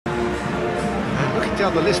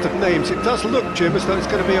down the list of names, it does look, Jim, as though it's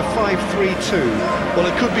going to be a 5-3-2. Well,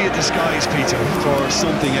 it could be a disguise, Peter, for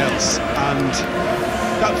something else, and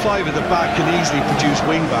that five at the back can easily produce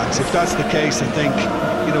wing-backs. If that's the case, I think,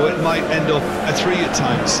 you know, it might end up a three at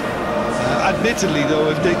times. Admittedly, though,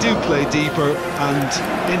 if they do play deeper and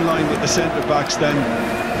in line with the centre-backs, then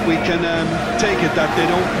we can take it that they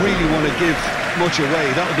don't really want to give much away.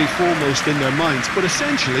 That'll be foremost in their minds. But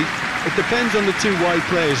essentially, it depends on the two wide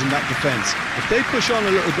players in that defence. If they push on a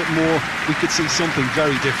little bit more, we could see something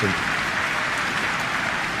very different.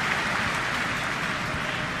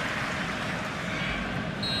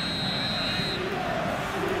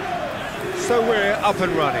 So we're up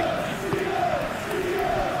and running.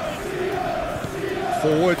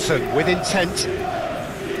 Forwards and with intent.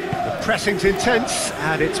 The pressing's intense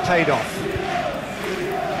and it's paid off.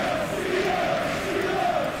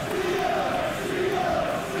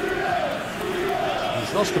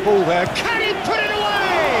 He's lost the ball there. Can he put it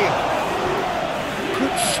away?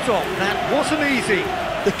 Good stop, that wasn't easy.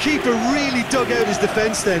 The keeper really dug out his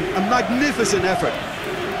defence then. A magnificent effort.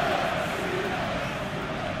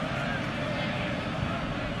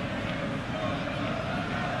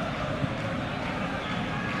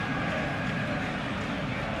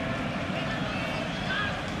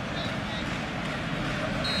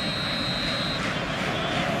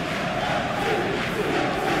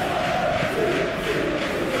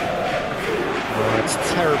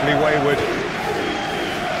 Terribly wayward.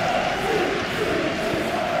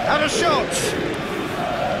 And a shot!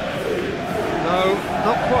 No,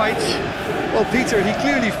 not quite. Well, Peter, he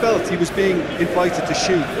clearly felt he was being invited to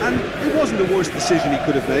shoot, and it wasn't the worst decision he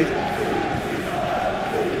could have made.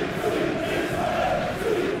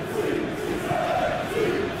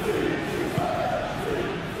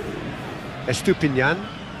 Estupinian.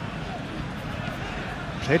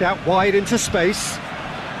 Played out wide into space.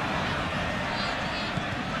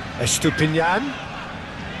 Estupinian.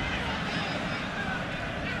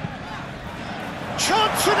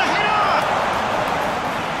 Chance for the header!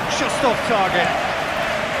 Just off target.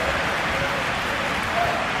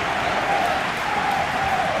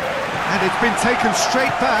 And it's been taken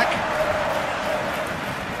straight back.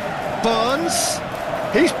 Barnes.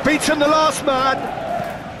 He's beaten the last man.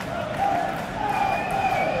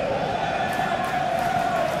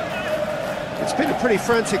 It's been a pretty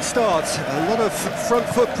frantic start, a lot of front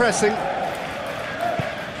foot pressing.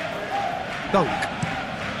 Dunk.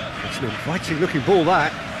 It's an inviting looking ball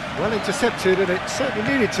that. Well intercepted, and it certainly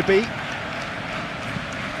needed to be.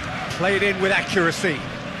 Played in with accuracy.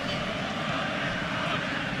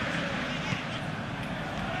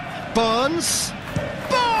 Barnes!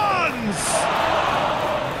 Barnes!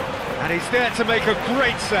 And he's there to make a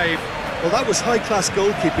great save. Well, that was high-class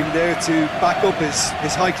goalkeeping there to back up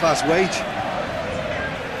his high-class wage.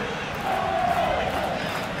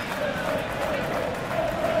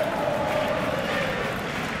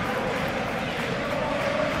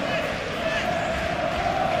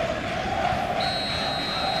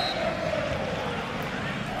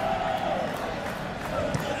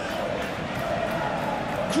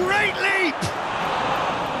 Great leap!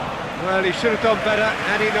 Well, he should have done better,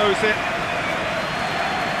 and he knows it.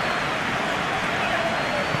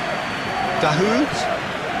 Dahoud.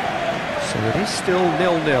 So it is still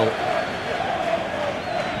 0-0.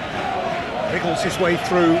 Wriggles his way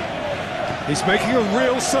through. He's making a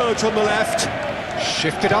real surge on the left.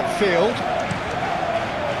 Shifted upfield.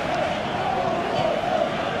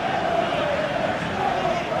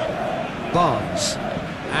 Barnes.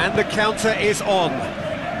 And the counter is on.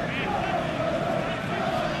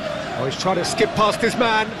 Oh, he's trying to skip past his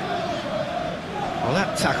man. Well,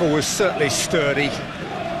 that tackle was certainly sturdy.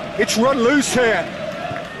 It's run loose here.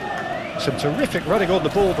 Some terrific running on the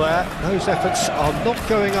ball there. Those efforts are not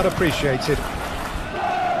going unappreciated.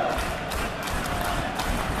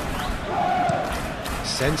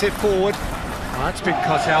 Sends it forward. That's been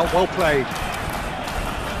cut out, well played.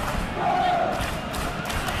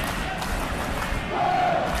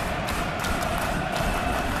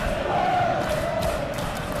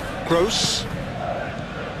 Gross.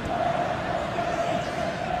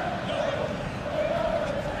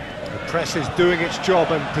 The press is doing its job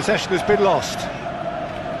and possession has been lost.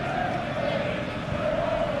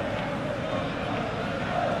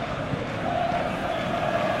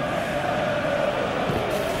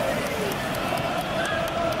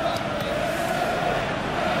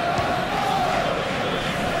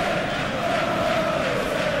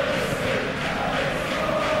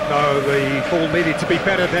 No, the ball needed to be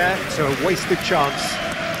better there, so a wasted chance.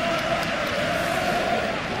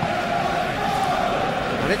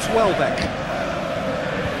 And it's Welbeck.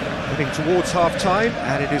 Heading towards half-time,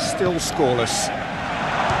 and it is still scoreless.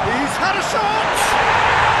 He's had a shot!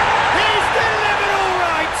 He's delivered all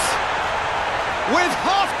right! With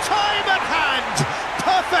half-time at hand!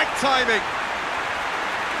 Perfect timing!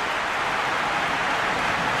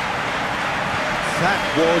 That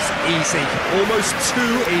was easy, almost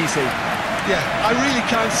too easy. Yeah, I really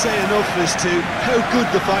can't say enough as to how good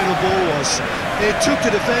the final ball was. It took the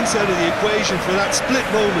defence out of the equation for that split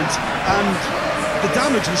moment, and the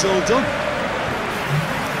damage was all done.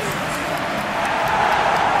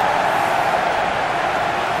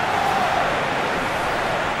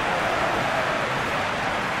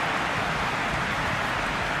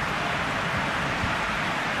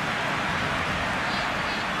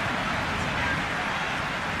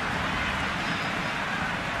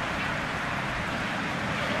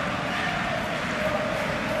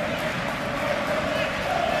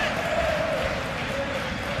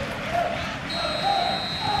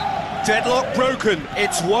 Deadlock broken,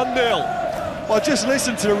 it's 1-0. Well, just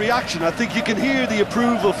listen to the reaction. I think you can hear the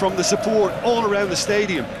approval from the support all around the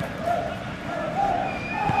stadium.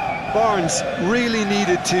 Barnes really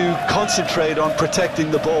needed to concentrate on protecting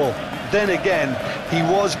the ball. Then again, he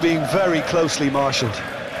was being very closely marshalled.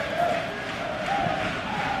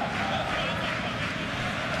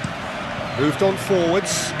 Moved on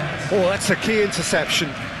forwards. Oh, that's a key interception.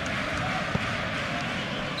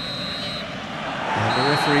 And the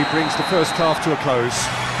referee brings the first half to a close.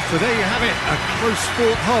 So there you have it, a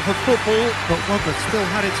close-fought half of football, but one that still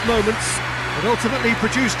had its moments, and ultimately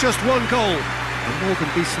produced just one goal. A more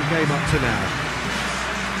than decent game up to now.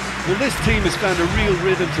 Well, this team has found a real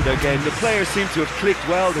rhythm to their game. The players seem to have clicked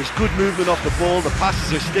well, there's good movement off the ball, the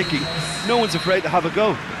passes are sticking. No one's afraid to have a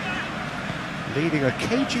go. Leading a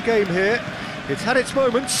cagey game here. It's had its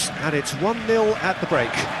moments, and it's 1-0 at the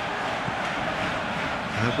break.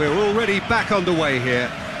 And we're already back underway here.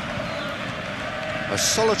 A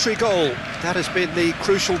solitary goal, that has been the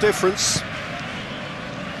crucial difference.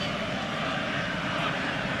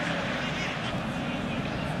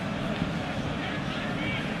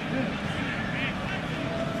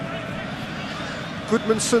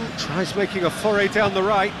 Goodmanson tries making a foray down the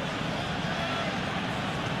right.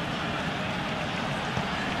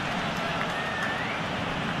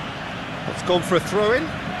 It's gone for a throw-in.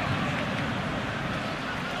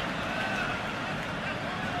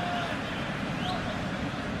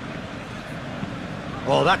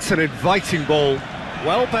 Oh, that's an inviting ball.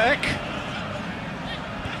 Welbeck.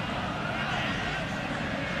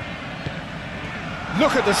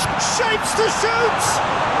 Look at the shapes to shoot!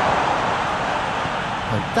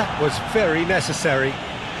 And that was very necessary.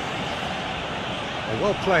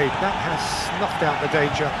 Well played, that has snuffed out the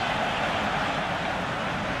danger.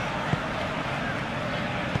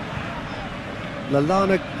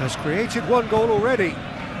 Lallana has created one goal already.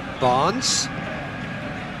 Barnes.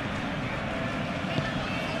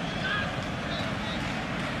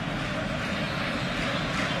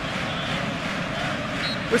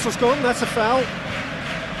 Whistle's gone, that's a foul.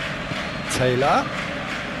 Taylor.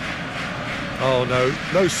 Oh no,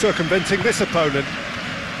 no circumventing this opponent.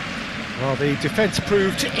 Well, the defence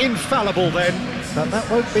proved infallible then, but that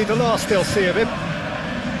won't be the last they'll see of him.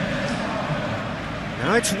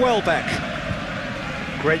 Now it's Welbeck.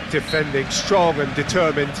 Great defending, strong and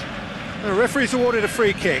determined. The referee's awarded a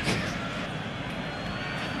free kick.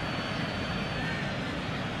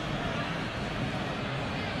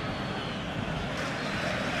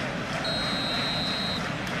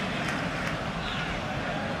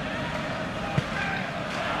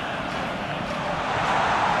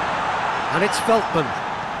 And it's Veltman.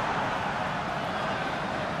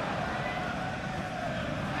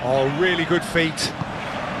 Oh, really good feet.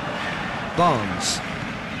 Barnes.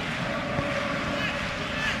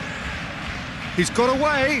 He's got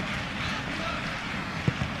away.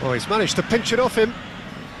 Oh, he's managed to pinch it off him.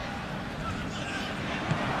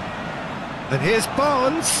 And here's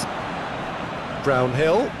Barnes.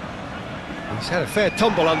 Brownhill. He's had a fair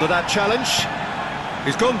tumble under that challenge.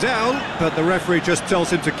 He's gone down, but the referee just tells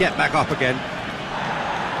him to get back up again.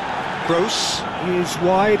 Gross is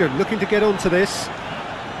wide and looking to get onto this.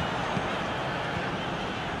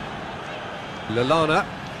 Lallana.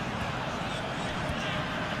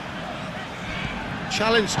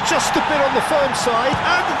 Challenge just a bit on the firm side,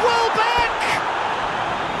 and Welbeck!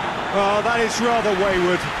 Oh, that is rather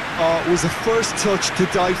wayward. Oh, it was a first touch to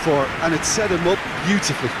die for, and it set him up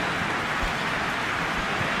beautifully.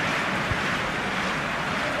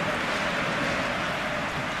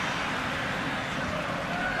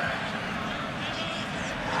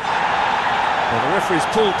 Well, the referee's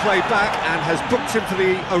pulled play back and has booked him for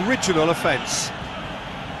the original offence.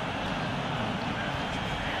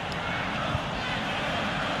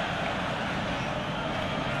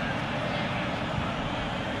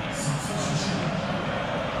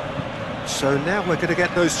 So now we're going to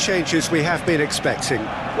get those changes we have been expecting.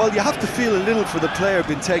 Well, you have to feel a little for the player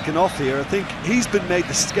being taken off here. I think he's been made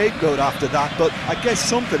the scapegoat after that, but I guess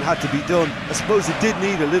something had to be done. I suppose it did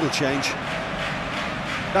need a little change.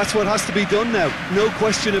 That's what has to be done now, no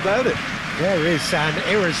question about it. There is an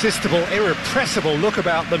irresistible, irrepressible look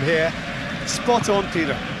about them here. Spot on,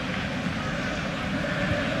 Peter.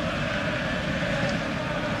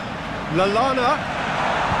 Lallana.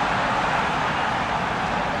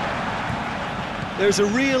 There's a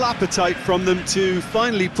real appetite from them to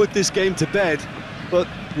finally put this game to bed, but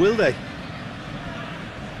will they?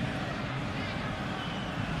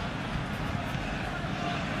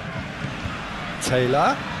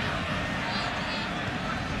 Taylor.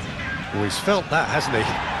 Oh, he's felt that, hasn't he?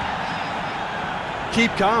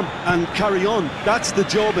 Keep calm and carry on. That's the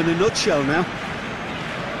job in a nutshell now.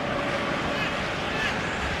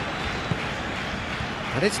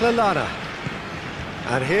 And it's Lallana.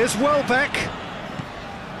 And here's Welbeck.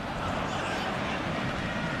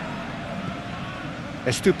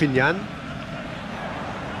 Estupinian.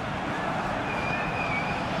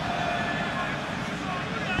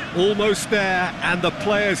 Almost there, and the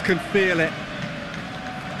players can feel it.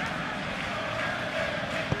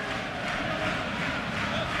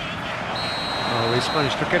 Oh, he's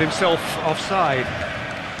managed to get himself offside.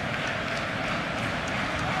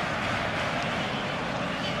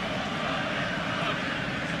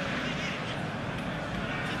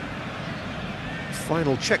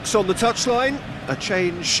 Final checks on the touchline, a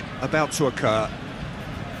change about to occur.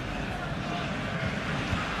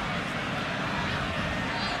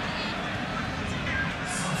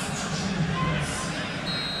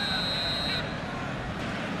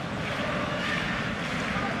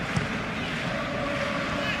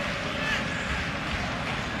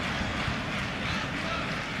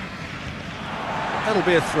 That'll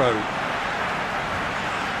be a throw.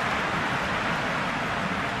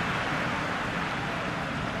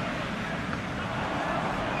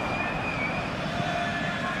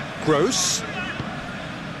 Gross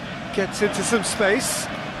gets into some space.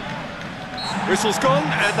 Whistle's gone,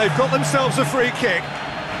 and they've got themselves a free kick.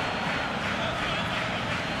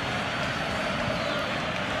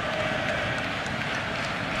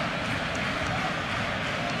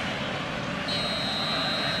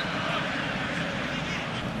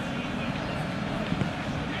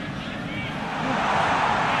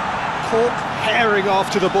 Cork herring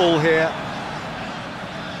after the ball here.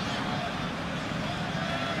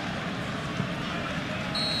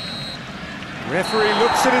 Referee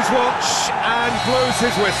looks at his watch and blows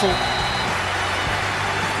his whistle.